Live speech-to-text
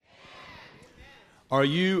Are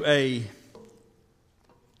you a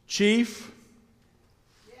chief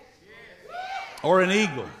or an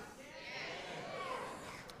eagle?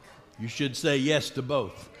 You should say yes to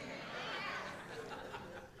both.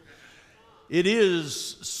 It is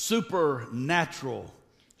Supernatural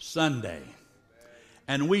Sunday,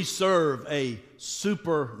 and we serve a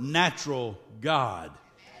supernatural God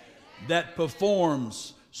that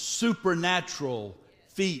performs supernatural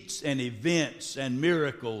feats and events and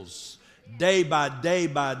miracles day by day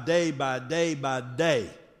by day by day by day.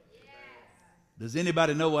 Does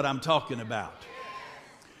anybody know what I'm talking about?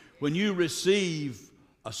 When you receive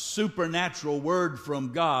a supernatural word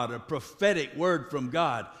from God, a prophetic word from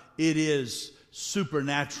God, it is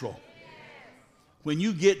supernatural. When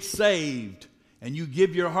you get saved and you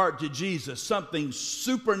give your heart to Jesus, something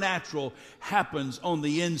supernatural happens on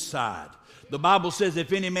the inside. The Bible says,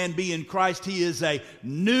 if any man be in Christ, he is a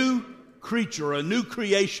new creature, a new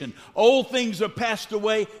creation. Old things are passed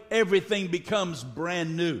away, everything becomes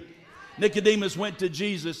brand new. Nicodemus went to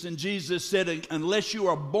Jesus, and Jesus said, unless you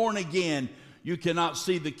are born again, you cannot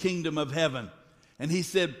see the kingdom of heaven. And he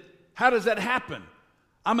said, how does that happen?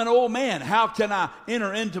 I'm an old man. How can I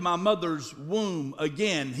enter into my mother's womb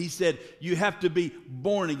again? He said, you have to be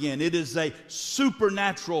born again. It is a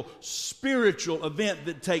supernatural, spiritual event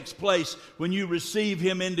that takes place when you receive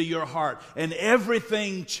him into your heart, and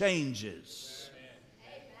everything changes.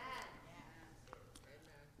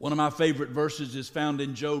 One of my favorite verses is found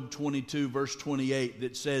in Job 22, verse 28,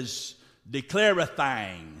 that says, declare a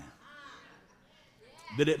thing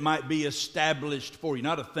that it might be established for you.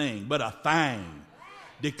 Not a thing, but a thing.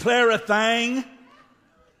 Declare a thing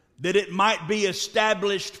that it might be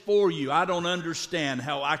established for you. I don't understand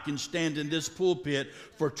how I can stand in this pulpit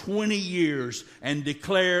for 20 years and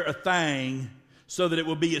declare a thing so that it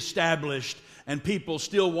will be established, and people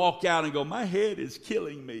still walk out and go, my head is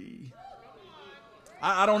killing me.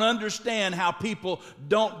 I don't understand how people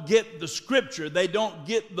don't get the scripture. They don't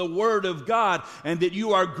get the word of God, and that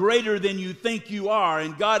you are greater than you think you are,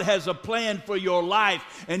 and God has a plan for your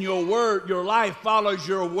life, and your life follows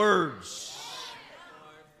your words.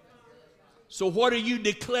 So what are you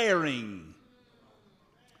declaring?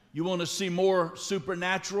 You want to see more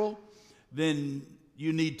supernatural? Then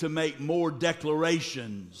you need to make more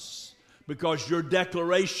declarations, because your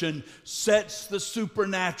declaration sets the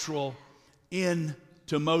supernatural into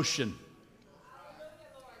motion.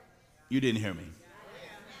 You didn't hear me.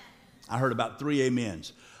 I heard about 3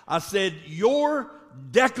 amens. I said your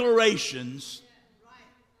declarations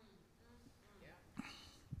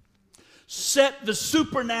set the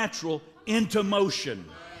supernatural into motion.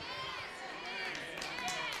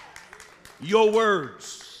 Your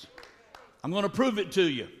words. I'm going to prove it to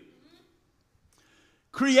you.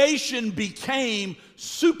 Creation became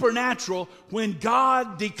supernatural when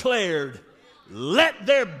God declared, let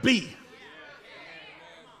there be.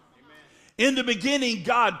 In the beginning,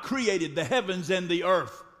 God created the heavens and the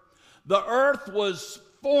earth. The earth was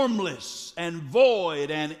formless and void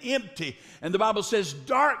and empty. And the Bible says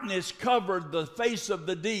darkness covered the face of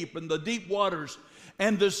the deep and the deep waters.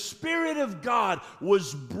 And the Spirit of God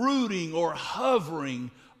was brooding or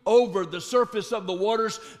hovering over the surface of the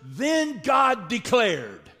waters. Then God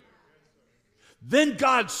declared. Then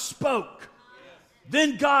God spoke.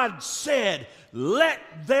 Then God said, let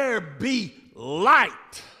there be light.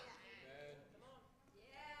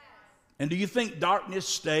 And do you think darkness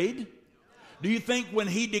stayed? Do you think when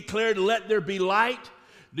he declared, let there be light,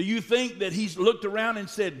 do you think that he looked around and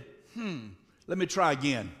said, let me try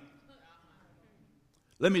again.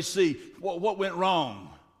 Let me see what went wrong.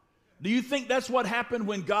 Do you think that's what happened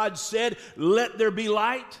when God said, let there be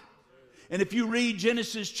light? And if you read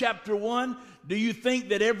Genesis chapter 1, do you think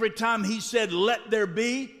that every time he said, let there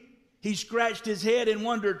be, he scratched his head and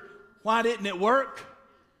wondered, why didn't it work?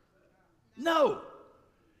 No.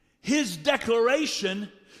 His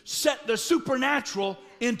declaration set the supernatural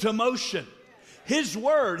into motion. His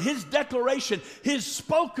word, his declaration, his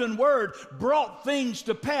spoken word brought things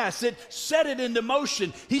to pass. It set it into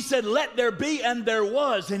motion. He said, let there be, and there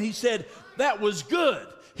was. And he said, that was good.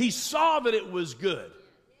 He saw that it was good.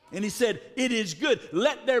 And he said, it is good.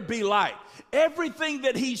 Let there be light. Everything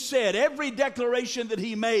that he said, every declaration that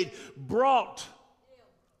he made brought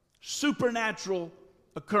supernatural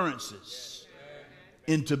occurrences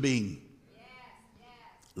into being.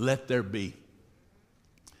 Let there be.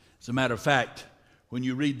 As a matter of fact, when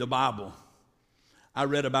you read the Bible, I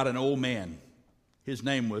read about an old man. His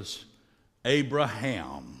name was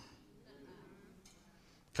Abraham.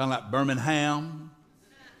 Kind of like Birmingham.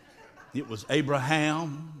 It was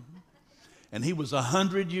Abraham. And he was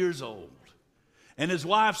 100 years old. And his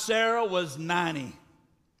wife Sarah was 90.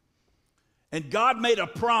 And God made a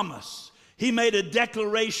promise. He made a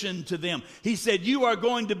declaration to them. He said, you are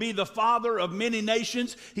going to be the father of many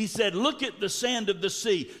nations. He said, look at the sand of the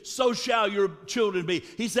sea. So shall your children be.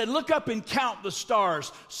 He said, look up and count the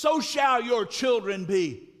stars. So shall your children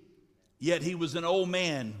be. Yet he was an old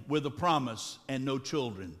man with a promise and no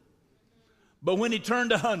children. But when he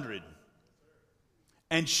turned 100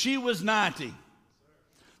 and she was 90,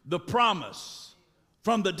 the promise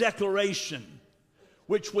from the declaration,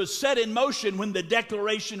 which was set in motion when the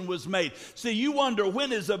declaration was made. See, you wonder,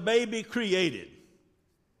 when is a baby created?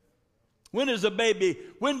 When is a baby,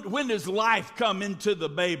 when does life come into the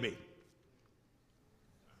baby?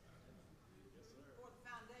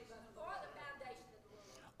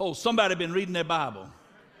 Oh, somebody been reading their Bible.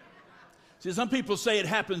 See, some people say it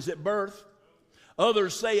happens at birth.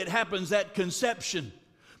 Others say it happens at conception.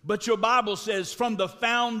 But your Bible says, from the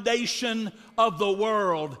foundation of the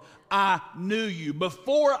world, I knew you.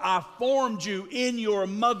 Before I formed you in your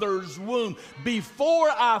mother's womb, before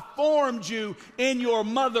I formed you in your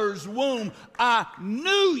mother's womb, I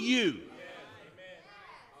knew you.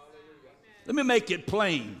 Let me make it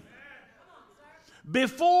plain.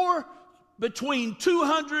 Before between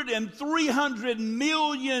 200 and 300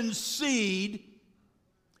 million seed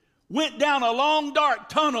went down a long dark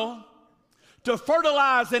tunnel to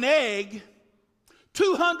fertilize an egg,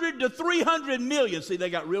 200 to 300 million. See, they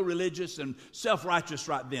got real religious and self-righteous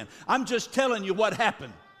right then. I'm just telling you what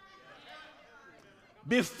happened.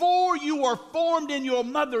 Before you were formed in your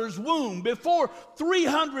mother's womb, before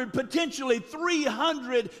 300, potentially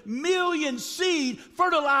 300 million seed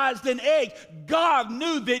fertilized an egg, God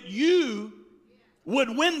knew that you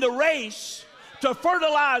would win the race to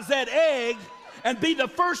fertilize that egg and be the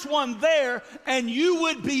first one there, and you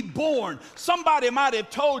would be born. Somebody might have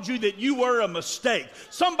told you that you were a mistake.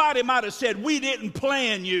 Somebody might have said, we didn't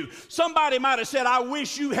plan you. Somebody might have said, I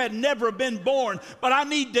wish you had never been born. But I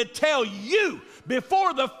need to tell you,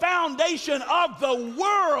 before the foundation of the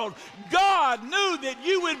world, God knew that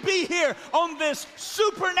you would be here on this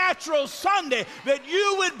supernatural Sunday, that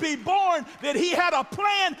you would be born, that He had a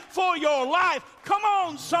plan for your life. Come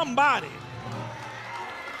on, somebody.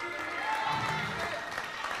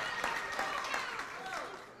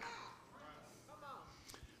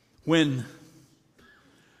 When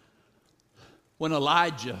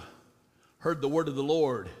Elijah heard the word of the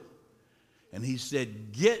Lord, and he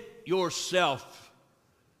said, get yourself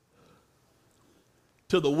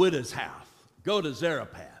to the widow's house. Go to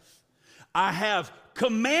Zarephath. I have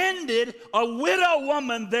commanded a widow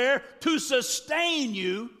woman there to sustain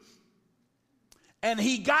you. And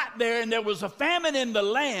he got there, and there was a famine in the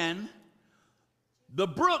land. The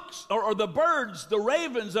brooks, or the birds, the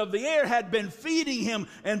ravens of the air had been feeding him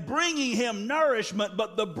and bringing him nourishment,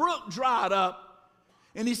 but the brook dried up.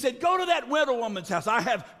 And he said, go to that widow woman's house. I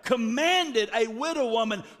have commanded a widow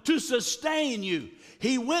woman to sustain you.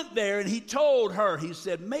 He went there and he told her, he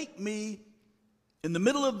said, make me, in the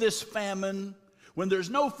middle of this famine, when there's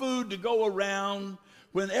no food to go around,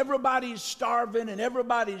 when everybody's starving and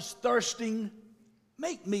everybody's thirsting,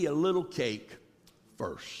 make me a little cake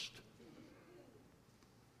first.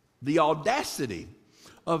 The audacity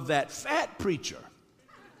of that fat preacher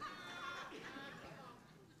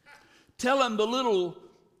telling the little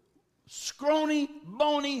scrawny,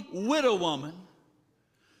 bony widow woman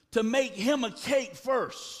to make him a cake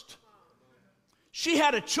first. She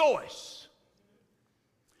had a choice.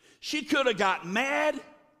 She could have got mad.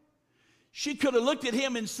 She could have looked at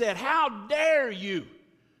him and said, how dare you,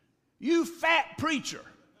 you fat preacher.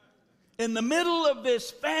 In the middle of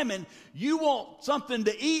this famine, you want something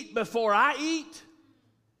to eat before I eat?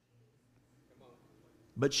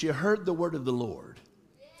 But she heard the word of the Lord.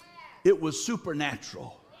 It was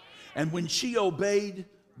supernatural. And when she obeyed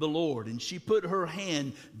the Lord and she put her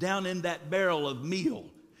hand down in that barrel of meal,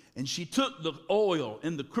 and she took the oil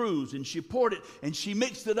in the cruse and she poured it and she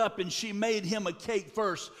mixed it up and she made him a cake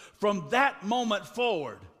first, from that moment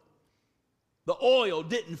forward, the oil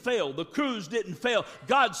didn't fail. The cruse didn't fail.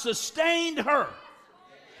 God sustained her.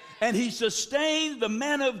 And He sustained the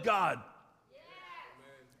man of God.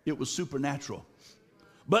 It was supernatural.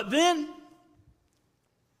 But then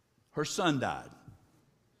her son died.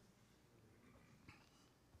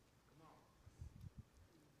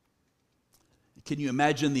 Can you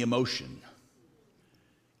imagine the emotion?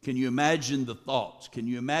 Can you imagine the thoughts? Can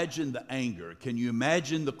you imagine the anger? Can you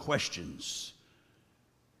imagine the questions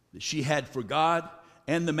that she had for God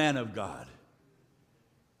and the man of God?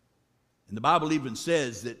 And the Bible even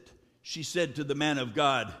says that she said to the man of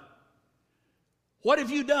God, what have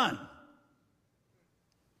you done?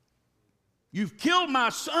 You've killed my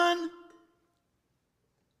son.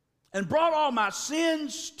 and brought all my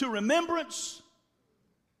sins to remembrance?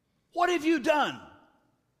 What have you done?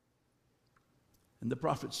 And the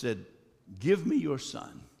prophet said, give me your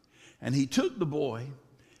son. And he took the boy,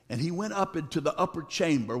 and he went up into the upper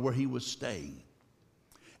chamber where he was staying.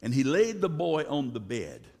 And he laid the boy on the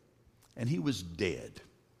bed, and he was dead.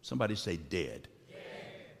 Somebody say dead.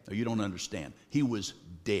 No, you don't understand. He was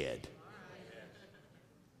dead.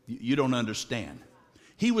 You don't understand.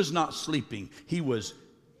 He was not sleeping. He was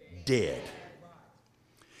dead.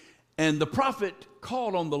 And the prophet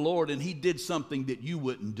called on the Lord, and he did something that you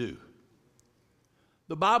wouldn't do.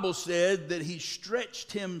 The Bible said that he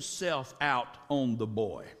stretched himself out on the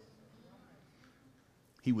boy.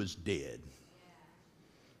 He was dead.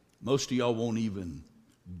 Most of y'all won't even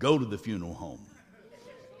go to the funeral home,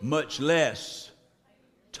 much less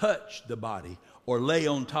touch the body or lay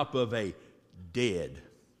on top of a dead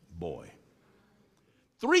boy.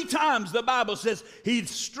 3 times the Bible says he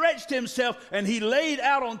stretched himself and he laid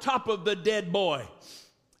out on top of the dead boy.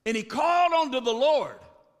 And he called unto the Lord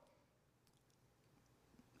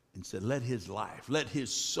and said, let his life, let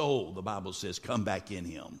his soul, the Bible says, come back in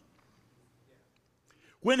him.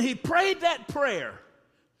 When he prayed that prayer,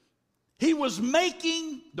 he was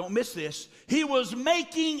making, don't miss this, he was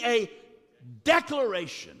making a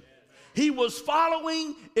declaration. He was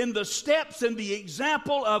following in the steps and the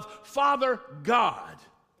example of Father God.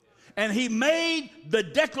 And he made the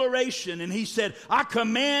declaration, and he said, I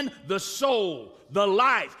command the soul, the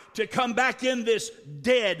life, to come back in this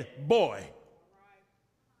dead boy.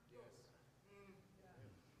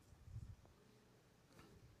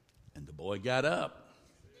 And the boy got up.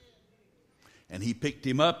 And he picked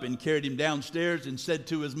him up and carried him downstairs and said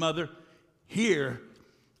to his mother, here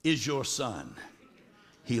is your son.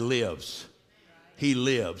 He lives. He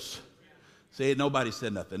lives. See, nobody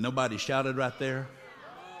said nothing. Nobody shouted right there.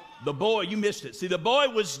 The boy, you missed it. See, the boy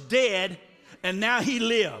was dead, and now he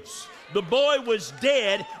lives. The boy was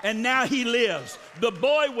dead, and now he lives. The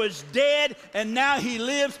boy was dead, and now he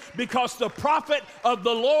lives because the prophet of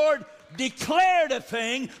the Lord declared a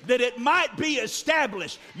thing that it might be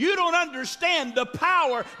established. You don't understand the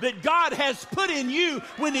power that God has put in you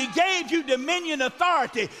when he gave you dominion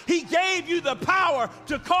authority. He gave you the power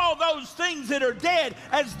to call those things that are dead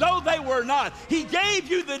as though they were not. He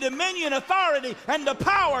gave you the dominion authority and the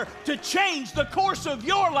power to change the course of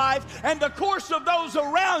your life and the course of those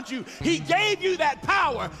around you. He gave you that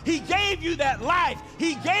power. He gave you that life.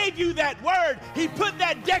 He gave you that word. He put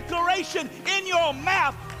that declaration in your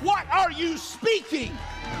mouth. What are you speaking?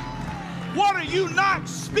 What are you not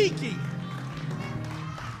speaking?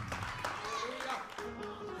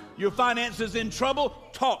 Your finances in trouble?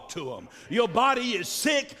 Talk to them. Your body is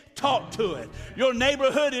sick? Talk to it. Your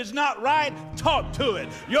neighborhood is not right? Talk to it.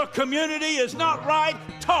 Your community is not right?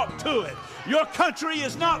 Talk to it. Your country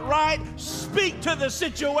is not right? Speak to the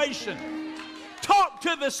situation. Talk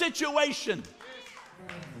to the situation.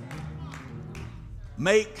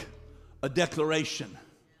 Make a declaration.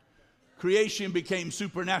 Creation became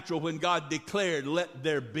supernatural when God declared, let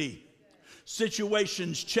there be.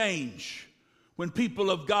 Situations change when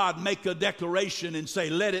people of God make a declaration and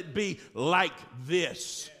say, let it be like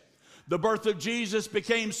this. The birth of Jesus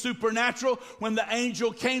became supernatural when the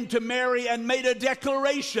angel came to Mary and made a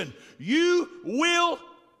declaration. You will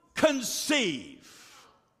conceive.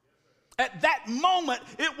 At that moment,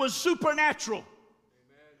 it was supernatural.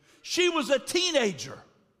 She was a teenager,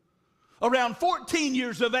 around 14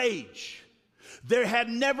 years of age. There had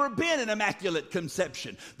never been an immaculate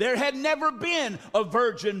conception. There had never been a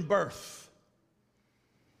virgin birth.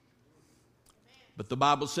 But the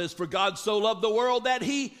Bible says, for God so loved the world that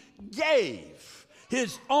he gave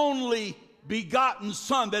his only begotten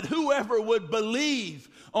Son, that whoever would believe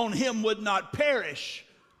on him would not perish,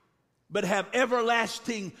 but have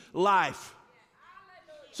everlasting life.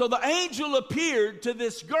 So the angel appeared to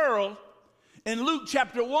this girl in Luke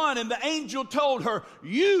chapter 1, and the angel told her,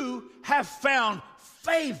 you have found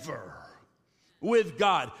favor with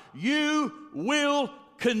God. You will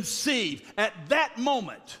conceive. At that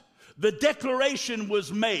moment, the declaration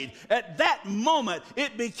was made. At that moment,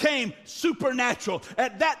 it became supernatural.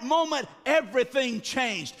 At that moment, everything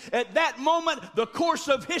changed. At that moment, the course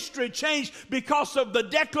of history changed because of the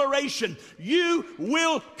declaration, you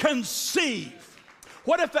will conceive.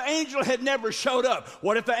 What if the angel had never showed up?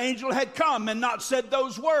 What if the angel had come and not said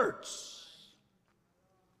those words?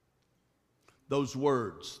 Those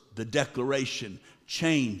words, the declaration,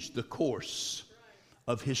 changed the course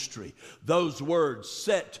of history. Those words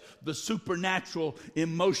set the supernatural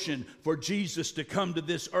in motion for Jesus to come to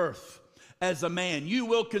this earth as a man. You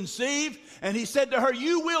will conceive, and he said to her,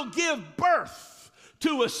 you will give birth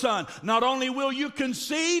to a son. Not only will you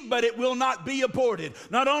conceive, but it will not be aborted.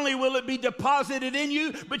 Not only will it be deposited in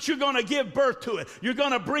you, but you're going to give birth to it. You're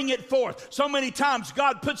going to bring it forth. So many times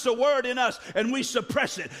God puts a word in us and we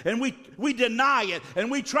suppress it and we deny it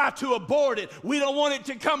and we try to abort it. We don't want it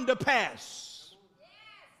to come to pass.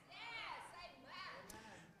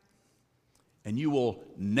 And you will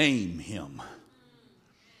name him.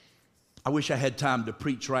 I wish I had time to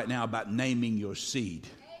preach right now about naming your seed.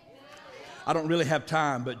 I don't really have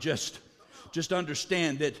time, but just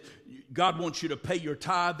understand that God wants you to pay your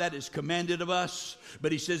tithe. That is commanded of us.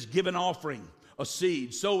 But he says, give an offering, a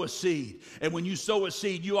seed, sow a seed. And when you sow a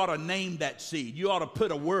seed, you ought to name that seed. You ought to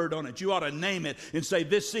put a word on it. You ought to name it and say,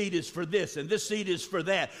 this seed is for this and this seed is for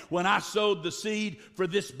that. When I sowed the seed for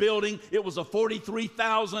this building, it was a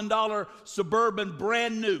 $43,000 Suburban,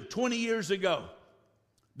 brand new, 20 years ago.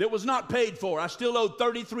 That was not paid for. I still owed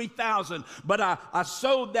 $33,000, but I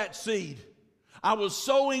sowed that seed. I was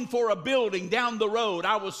sowing for a building down the road.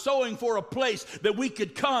 I was sowing for a place that we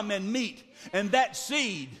could come and meet. And that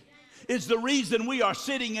seed is the reason we are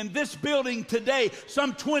sitting in this building today,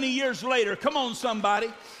 some 20 years later. Come on,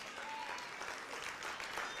 somebody.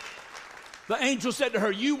 The angel said to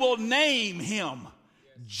her, you will name him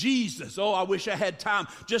Jesus. Oh, I wish I had time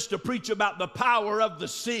just to preach about the power of the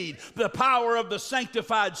seed, the power of the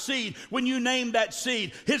sanctified seed. When you name that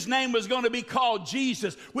seed, his name was going to be called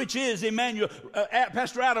Jesus, which is Emmanuel.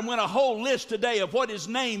 Pastor Adam went a whole list today of what his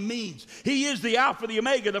name means. He is the Alpha, the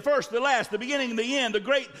Omega, the first, the last, the beginning, and the end, the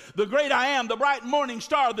great I am, the bright morning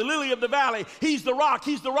star, the lily of the valley. He's the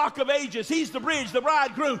rock of ages. He's the bridge, the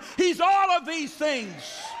bridegroom. He's all of these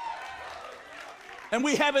things. And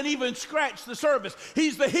we haven't even scratched the surface.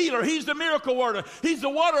 He's the healer. He's the miracle worker. He's the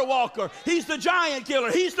water walker. He's the giant killer.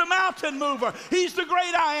 He's the mountain mover. He's the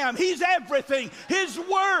great I am. He's everything. His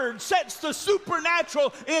word sets the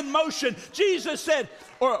supernatural in motion. Jesus said,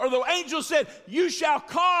 or the angel said, you shall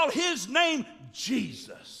call his name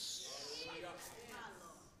Jesus.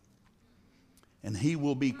 And he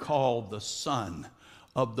will be called the Son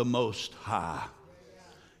of the Most High.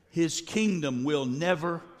 His kingdom will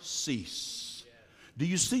never cease. Do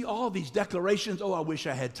you see all these declarations? Oh, I wish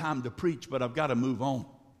I had time to preach, but I've got to move on.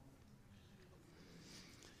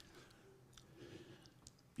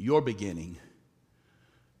 Your beginning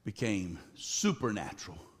became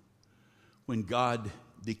supernatural when God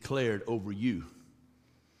declared over you,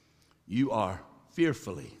 you are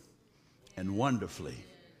fearfully and wonderfully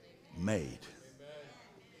made.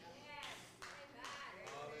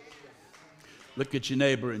 Look at your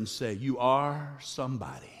neighbor and say, you are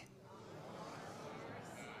somebody.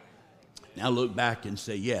 Now look back and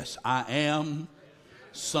say, yes, I am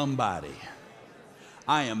somebody.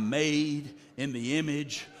 I am made in the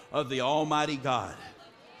image of the Almighty God.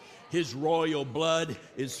 His royal blood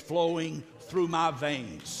is flowing through my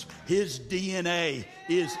veins. His DNA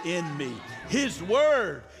is in me. His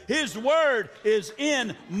word is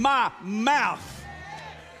in my mouth.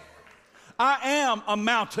 I am a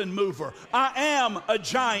mountain mover. I am a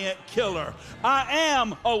giant killer. I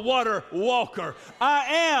am a water walker. I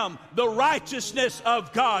am the righteousness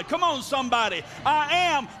of God. Come on, somebody. I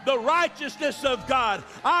am the righteousness of God.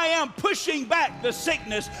 I am pushing back the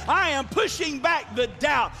sickness. I am pushing back the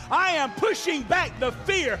doubt. I am pushing back the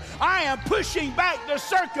fear. I am pushing back the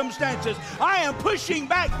circumstances. I am pushing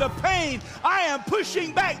back the pain. I am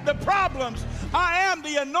pushing back the problems. I am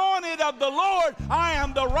the anointed of the Lord. I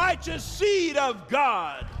am the righteous seed of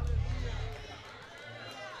God.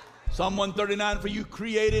 Psalm 139, for you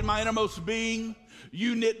created my innermost being.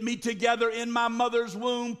 You knit me together in my mother's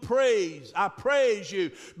womb. I praise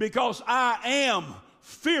you because I am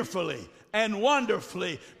fearfully and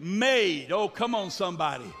wonderfully made. Oh, come on,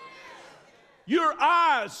 somebody. Your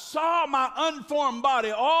eyes saw my unformed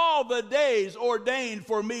body. All the days ordained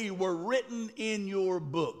for me were written in your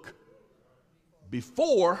book.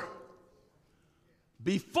 Before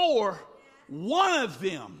one of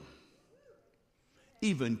them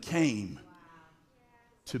even came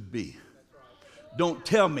to be. Don't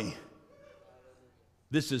tell me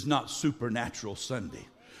this is not Supernatural Sunday.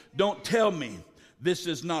 Don't tell me this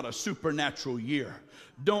is not a supernatural year.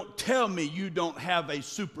 Don't tell me you don't have a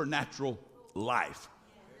supernatural life.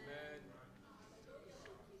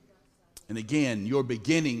 And again, your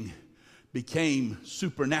beginning became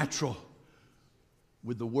supernatural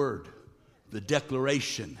with the word, the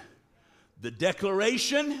declaration. The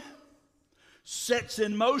declaration sets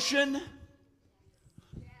in motion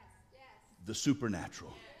the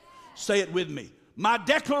supernatural. Say it with me. My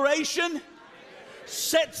declaration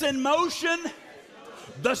sets in motion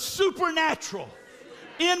the supernatural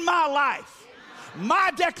in my life.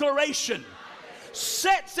 My declaration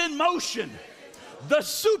sets in motion the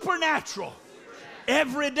supernatural.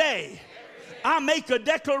 Every day I make a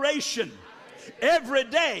declaration. Every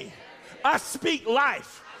day I speak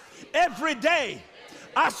life. Every day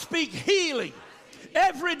I speak healing.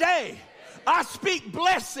 Every day I speak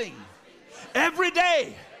blessing. Every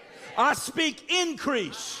day I speak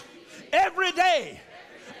increase. Every day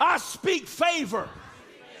I speak favor.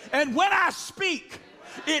 And when I speak,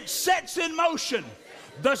 it sets in motion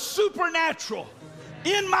the supernatural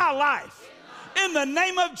in my life. In the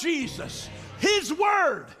name of Jesus, His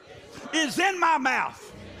word is in my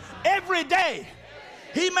mouth. Every day,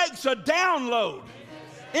 He makes a download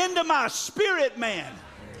into my spirit man.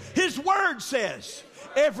 His word says,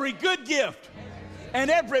 every good gift and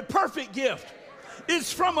every perfect gift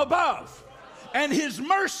is from above, and His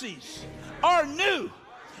mercies are new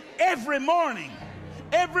every morning.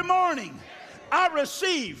 Every morning, I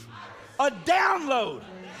receive a download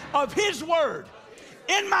of His word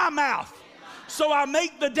in my mouth. So I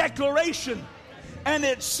make the declaration, and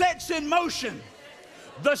it sets in motion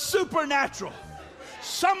the supernatural.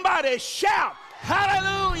 Somebody shout,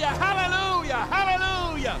 hallelujah, hallelujah,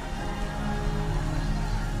 hallelujah.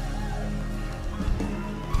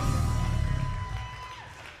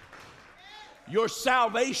 Your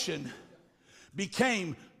salvation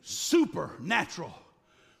became supernatural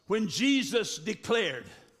when Jesus declared,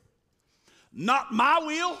 not my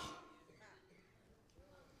will,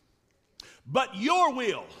 but your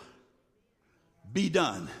will be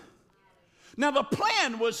done. Now the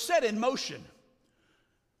plan was set in motion,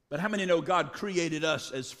 but how many know God created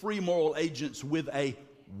us as free moral agents with a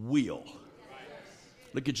will?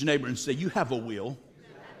 Look at your neighbor and say, you have a will.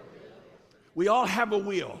 We all have a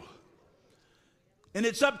will. And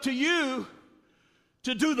it's up to you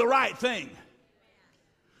to do the right thing,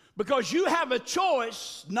 because you have a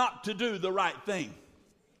choice not to do the right thing.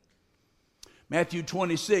 Matthew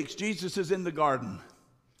 26, Jesus is in the garden.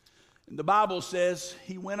 And the Bible says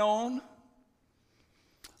He went on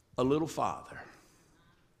a little farther.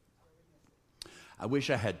 I wish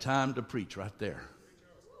I had time to preach right there.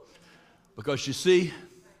 Because you see,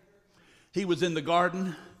 He was in the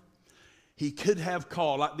garden. He could have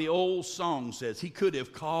called, like the old song says, He could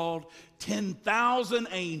have called 10,000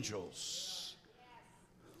 angels.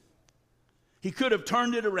 He could have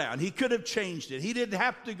turned it around. He could have changed it. He didn't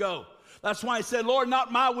have to go. That's why He said, Lord,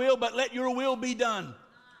 not my will, but let your will be done.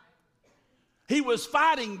 He was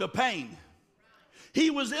fighting the pain. He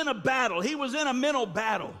was in a battle. He was in a mental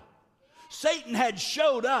battle. Satan had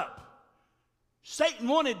showed up. Satan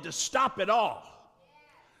wanted to stop it all.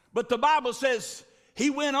 But the Bible says He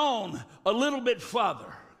went on a little bit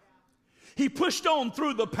further. He pushed on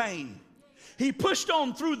through the pain. He pushed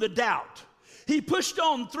on through the doubt. He pushed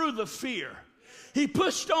on through the fear. He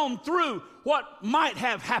pushed on through what might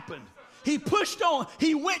have happened. He pushed on.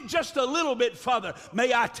 He went just a little bit further.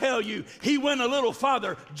 May I tell you, He went a little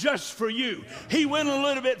further just for you. He went a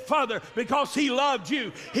little bit further because He loved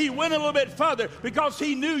you. He went a little bit further because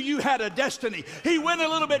He knew you had a destiny. He went a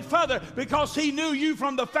little bit further because He knew you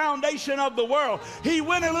from the foundation of the world. He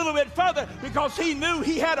went a little bit further because He knew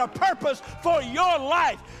He had a purpose for your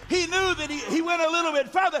life. He knew that He went a little bit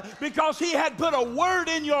further because He had put a word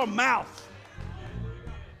in your mouth.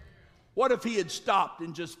 What if He had stopped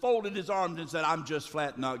and just folded His arms and said, I'm just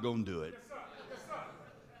flat not going to do it? Yes, sir.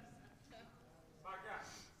 Yes, sir. My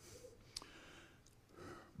God.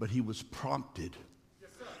 But He was prompted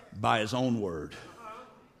by His own word,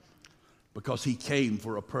 because He came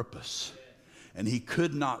for a purpose, and He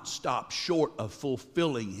could not stop short of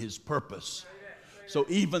fulfilling His purpose. So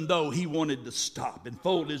even though He wanted to stop and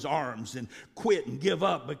fold His arms and quit and give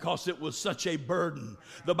up because it was such a burden,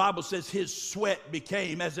 the Bible says His sweat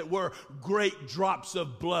became, as it were, great drops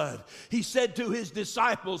of blood. He said to His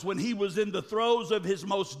disciples when He was in the throes of His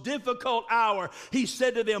most difficult hour, He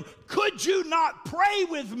said to them, could you not pray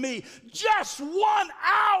with me just 1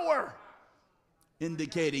 hour?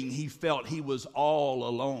 Indicating He felt He was all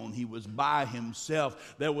alone. He was by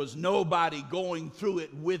Himself. There was nobody going through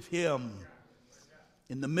it with Him.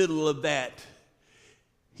 In the middle of that,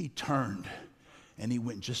 He turned and He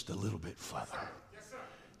went just a little bit further.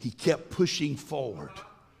 He kept pushing forward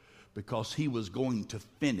because He was going to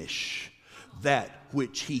finish that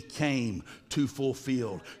which He came to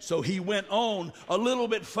fulfill. So He went on a little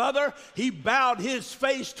bit further. He bowed His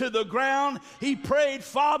face to the ground. He prayed,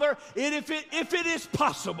 Father, if it is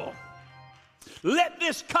possible, let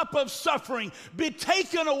this cup of suffering be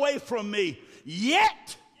taken away from me.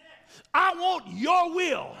 Yet I want your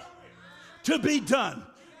will to be done,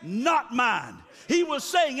 not mine. He was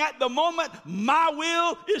saying at the moment, my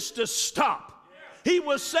will is to stop. He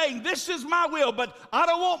was saying, this is my will, but I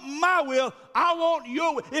don't want my will. I want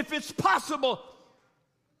your will. If it's possible,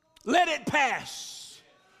 let it pass.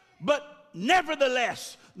 But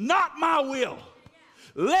nevertheless, not my will.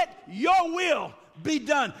 Let your will be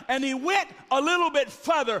done. And he went a little bit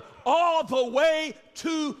further, all the way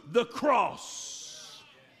to the cross.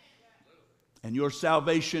 And your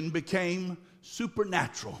salvation became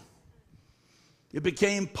supernatural. It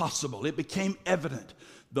became possible. It became evident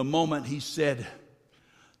the moment he said,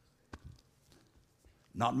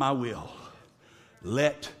 not my will.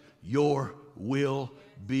 Let your will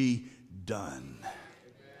be done.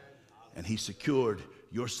 And he secured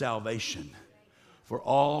your salvation for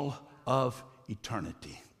all of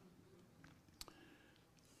eternity.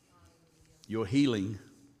 Your healing,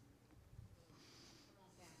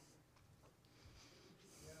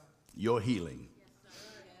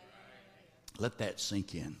 let that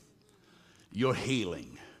sink in. Your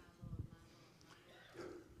healing.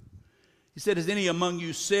 He said, is any among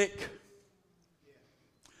you sick?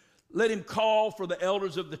 Let him call for the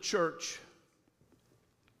elders of the church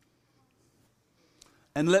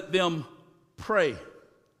and let them pray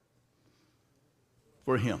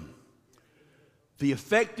for him. The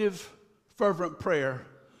effective, fervent prayer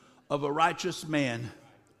of a righteous man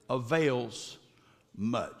avails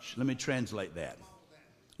much. Let me translate that.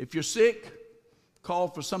 If you're sick, call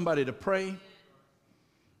for somebody to pray,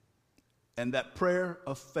 and that prayer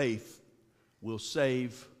of faith will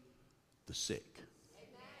save the sick.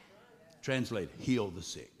 Translate, heal the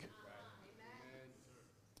sick.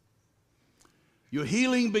 Your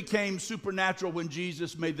healing became supernatural when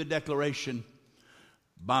Jesus made the declaration,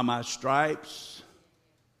 by my stripes,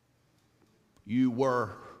 you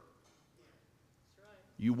were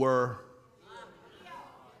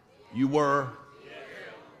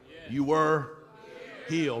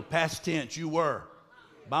healed. Past tense, you were.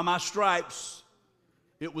 By my stripes,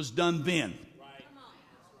 it was done then.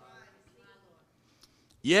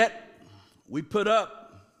 Yet, we put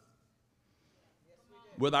up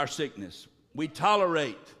with our sickness. We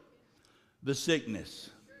tolerate the sickness.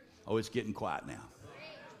 Oh, it's getting quiet now.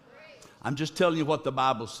 I'm just telling you what the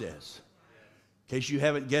Bible says. In case you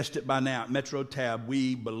haven't guessed it by now, at Metro Tab,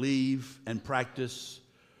 we believe and practice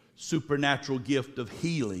supernatural gift of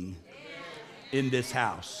healing in this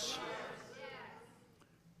house.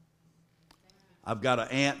 I've got an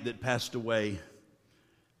aunt that passed away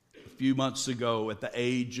a few months ago at the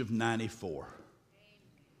age of 94.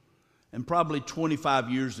 And probably 25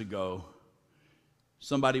 years ago,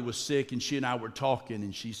 somebody was sick and she and I were talking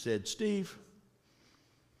and she said, Steve,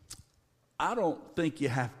 I don't think you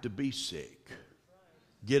have to be sick,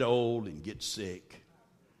 get old and get sick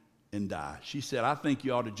and die. She said, I think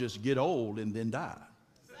you ought to just get old and then die.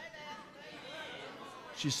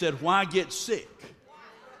 She said, why get sick?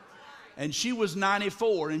 And she was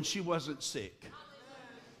 94 and she wasn't sick.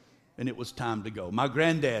 And it was time to go. My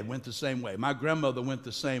granddad went the same way. My grandmother went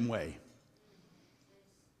the same way.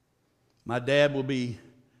 My dad will be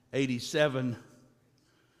 87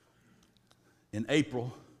 in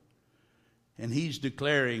April, and he's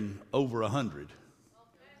declaring over 100.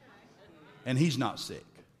 And he's not sick.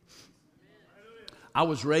 I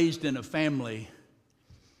was raised in a family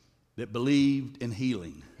that believed in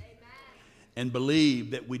healing and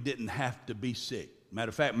believed that we didn't have to be sick. Matter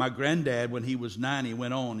of fact, my granddad, when he was 90,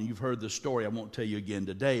 went on, and you've heard the story, I won't tell you again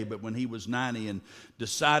today, but when he was 90 and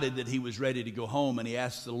decided that he was ready to go home, and he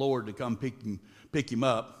asked the Lord to come pick him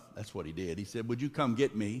up, that's what he did. He said, would you come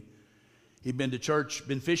get me? He'd been to church,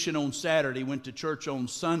 been fishing on Saturday, went to church on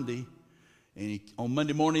Sunday, and on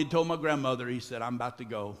Monday morning he told my grandmother, he said, I'm about to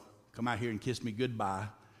go. Come out here and kiss me goodbye.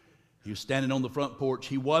 He was standing on the front porch.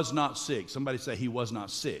 He was not sick. Somebody say he was not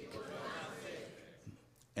sick.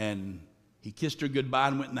 And he kissed her goodbye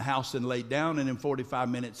and went in the house and laid down, and in 45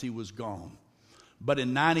 minutes he was gone. But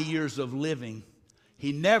in 90 years of living,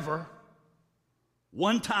 he never,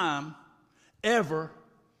 one time, ever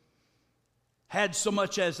had so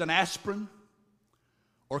much as an aspirin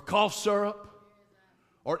or cough syrup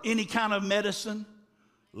or any kind of medicine,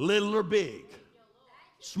 little or big,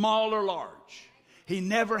 small or large. He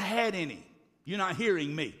never had any. You're not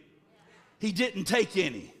hearing me. He didn't take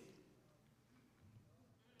any.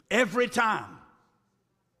 Every time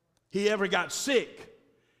he ever got sick,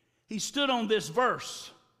 he stood on this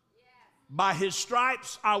verse. By his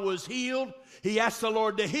stripes I was healed. He asked the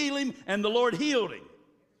Lord to heal him, and the Lord healed him.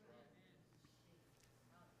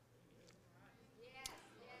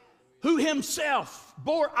 Who himself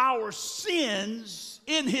bore our sins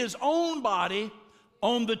in his own body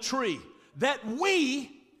on the tree, that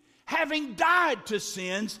we, having died to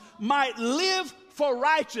sins, might live for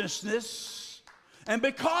righteousness. And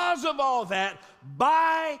because of all that,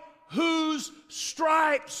 by whose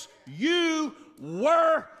stripes you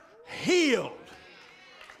were healed.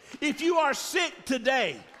 If you are sick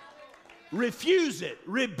today, refuse it,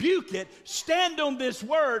 rebuke it, stand on this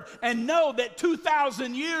word, and know that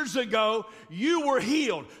 2,000 years ago, you were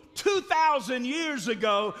healed. 2,000 years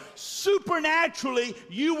ago, supernaturally,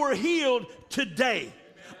 you were healed today.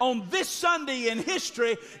 On this Sunday in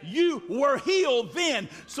history, you were healed then.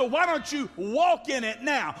 So why don't you walk in it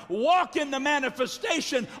now? Walk in the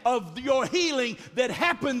manifestation of your healing that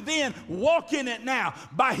happened then. Walk in it now.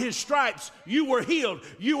 By his stripes, you were healed.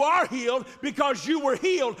 You are healed because you were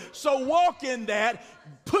healed. So walk in that.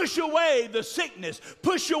 Push away the sickness.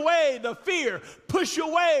 Push away the fear. Push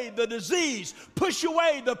away the disease. Push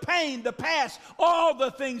away the pain, the past, all the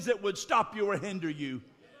things that would stop you or hinder you.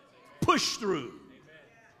 Push through.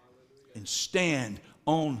 And stand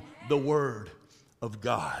on the word of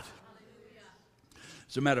God.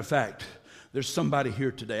 As a matter of fact, there's somebody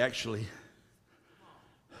here today, actually.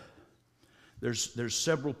 There's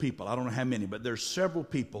several people, I don't know how many, but there's several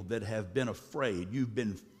people that have been afraid. You've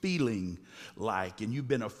been feeling like, and you've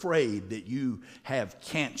been afraid that you have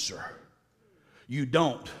cancer. You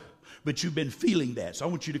don't, but you've been feeling that. So I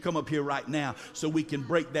want you to come up here right now so we can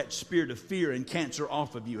break that spirit of fear and cancer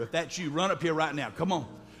off of you. If that's you, run up here right now. Come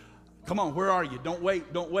on. Come on, where are you? Don't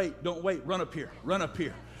wait, don't wait, don't wait. Run up here, run up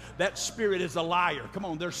here. That spirit is a liar. Come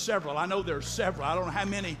on, there's several. I know there's several. I don't know how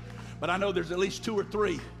many, but I know there's at least 2 or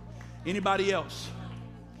 3. Anybody else?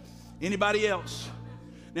 Anybody else?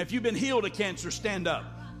 Now, if you've been healed of cancer, stand up.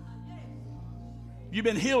 You've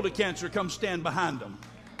been healed of cancer, come stand behind them.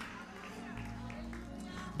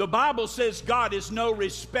 The Bible says God is no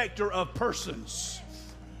respecter of persons.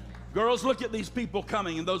 Girls, look at these people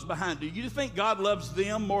coming and those behind you. You think God loves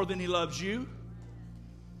them more than he loves you?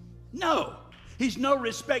 No. He's no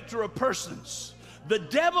respecter of persons. The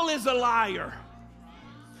devil is a liar.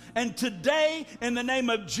 And today, in the name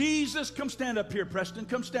of Jesus, come stand up here, Preston.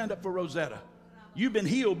 Come stand up for Rosetta. You've been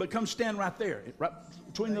healed, but come stand right there, right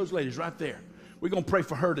between those ladies, right there. We're going to pray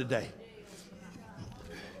for her today.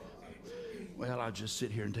 Well, I'll just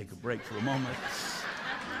sit here and take a break for a moment.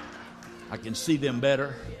 I can see them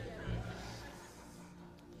better.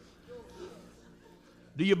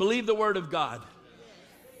 Do you believe the word of God?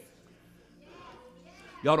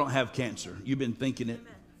 Y'all don't have cancer. You've been thinking it.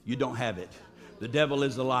 You don't have it. The devil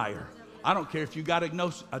is a liar. I don't care if you got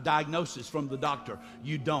a diagnosis from the doctor.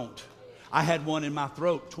 You don't. I had one in my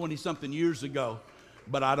throat 20-something years ago,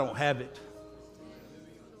 but I don't have it.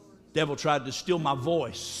 Devil tried to steal my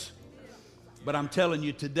voice. But I'm telling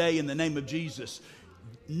you today, in the name of Jesus,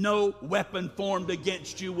 no weapon formed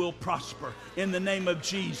against you will prosper. In the name of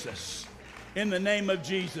Jesus. In the name of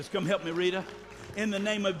Jesus. Come help me, Rita. In the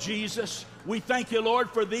name of Jesus, we thank you, Lord,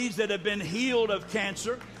 for these that have been healed of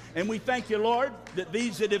cancer. And we thank you, Lord, that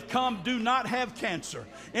these that have come do not have cancer.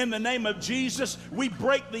 In the name of Jesus, we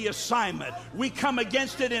break the assignment. We come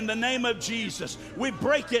against it in the name of Jesus. We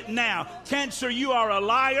break it now. Cancer, you are a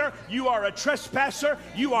liar. You are a trespasser.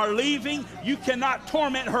 You are leaving. You cannot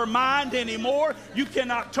torment her mind anymore. You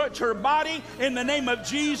cannot touch her body. In the name of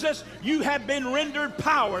Jesus, you have been rendered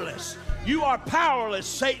powerless. You are powerless,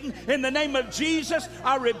 Satan. In the name of Jesus,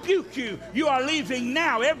 I rebuke you. You are leaving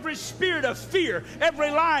now. Every spirit of fear,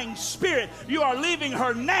 every lying spirit, you are leaving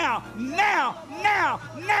her now, now, now,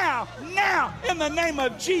 now, now, in the name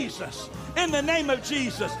of Jesus. In the name of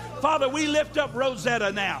Jesus. Father, we lift up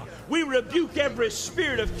Rosetta now. We rebuke every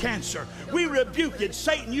spirit of cancer. We rebuke it.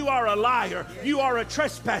 Satan, you are a liar. You are a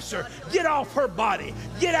trespasser. Get off her body.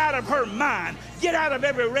 Get out of her mind. Get out of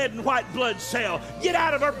every red and white blood cell. Get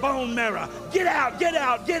out of her bone marrow. Get out, get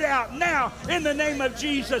out, get out now. In the name of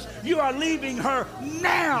Jesus, you are leaving her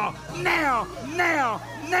now, now, now,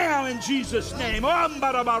 now in Jesus' name.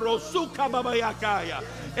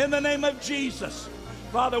 In the name of Jesus.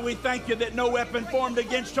 Father, we thank you that no weapon formed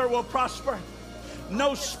against her will prosper.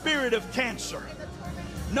 No spirit of cancer.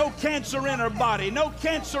 No cancer in her body. No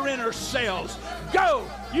cancer in her cells. Go.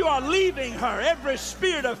 You are leaving her. Every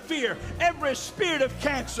spirit of fear. Every spirit of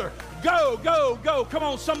cancer. Go, go, go. Come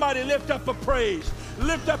on, somebody lift up a praise.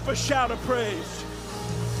 Lift up a shout of praise.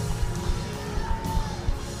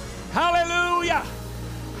 Hallelujah.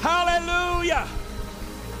 Hallelujah.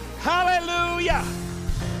 Hallelujah.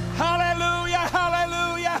 Hallelujah.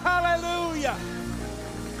 Hallelujah. Hallelujah.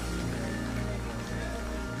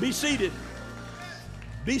 Be seated.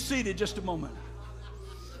 Be seated just a moment.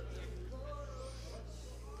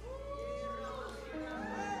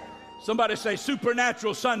 Somebody say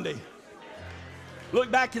supernatural Sunday.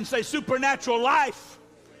 Look back and say supernatural life.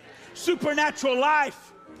 Supernatural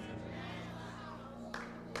life.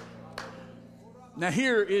 Now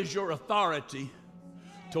here is your authority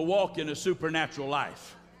to walk in a supernatural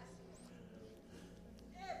life.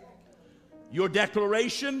 Your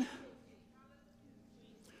declaration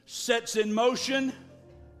sets in motion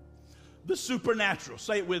the supernatural.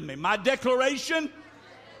 Say it with me. My declaration,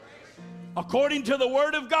 according to the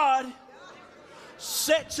Word of God,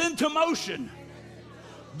 sets into motion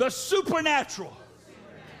the supernatural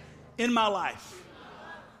in my life.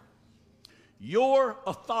 Your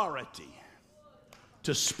authority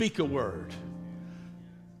to speak a word,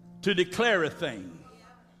 to declare a thing.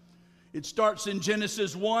 It starts in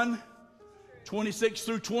Genesis 1:26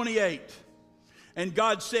 through 28. And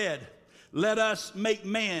God said, let us make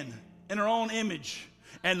man in our own image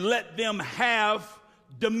and let them have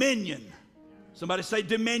dominion. Somebody say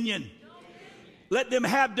dominion. Let them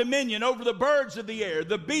have dominion over the birds of the air,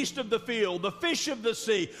 the beast of the field, the fish of the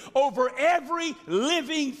sea, over every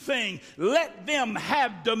living thing. Let them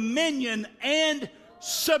have dominion and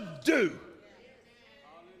subdue.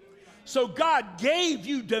 So God gave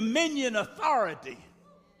you dominion authority.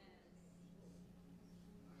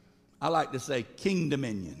 I like to say king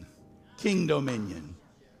dominion, king dominion.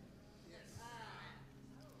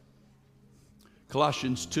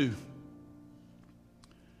 Colossians 2.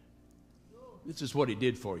 This is what he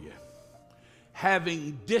did for you.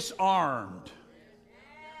 Having disarmed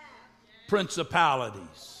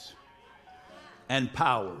principalities and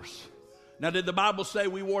powers. Now, did the Bible say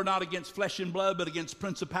we war not against flesh and blood, but against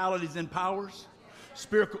principalities and powers?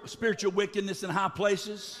 Spiritual wickedness in high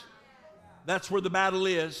places. That's where the battle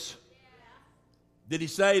is. Did he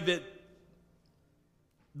say that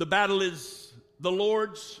the battle is the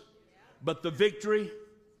Lord's, but the victory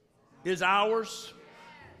is ours?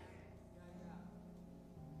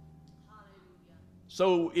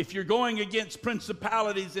 So if you're going against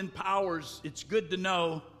principalities and powers, it's good to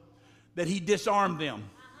know that he disarmed them.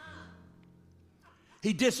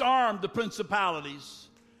 He disarmed the principalities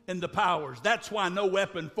and the powers. That's why no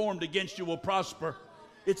weapon formed against you will prosper.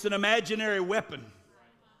 It's an imaginary weapon.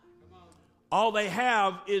 All they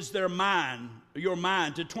have is their mind, your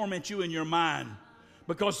mind, to torment you in your mind,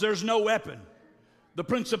 because there's no weapon. The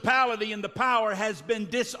principality and the power has been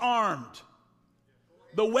disarmed.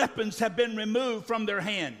 The weapons have been removed from their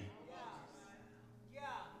hand.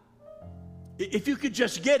 If you could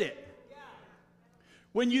just get it.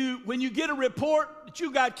 When you get a report that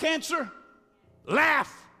you got cancer,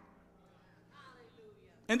 laugh.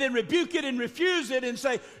 And then rebuke it and refuse it and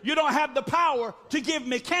say, you don't have the power to give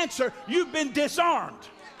me cancer. You've been disarmed.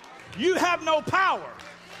 You have no power.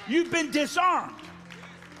 You've been disarmed.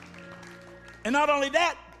 And not only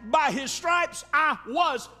that, by his stripes I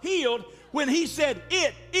was healed, when he said,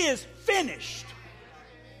 it is finished.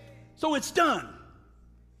 So it's done.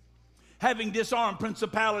 Having disarmed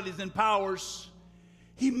principalities and powers,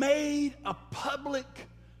 he made a public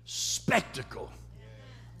spectacle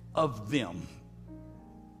of them.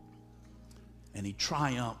 And he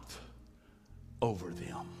triumphed over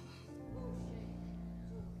them.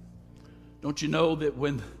 Don't you know that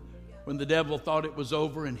when the devil thought it was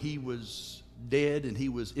over and he was dead and he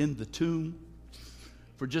was in the tomb,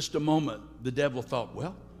 for just a moment, the devil thought,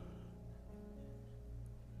 well,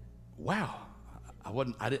 wow,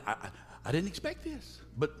 I didn't expect this.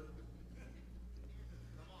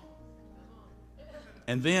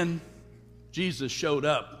 And then Jesus showed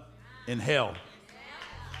up in hell.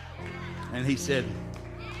 And he said,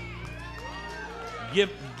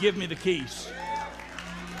 give me the keys.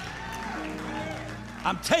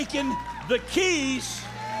 I'm taking the keys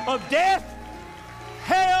of death,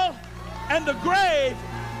 hell, and the grave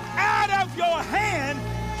out of your hand.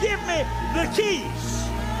 Give me the keys.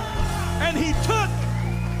 And he took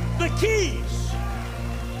the keys.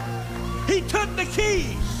 He took the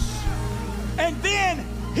keys. And then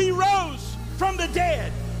he rose from the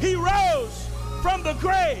dead. He rose from the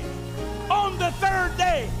grave. On the third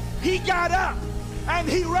day, he got up and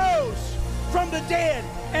he rose from the dead.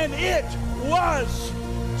 And it was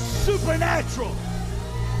supernatural.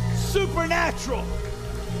 Supernatural.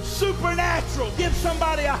 Supernatural. Give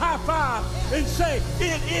somebody a high five and say,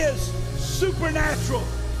 it is supernatural.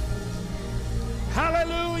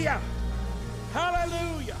 Hallelujah.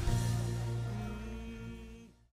 Hallelujah.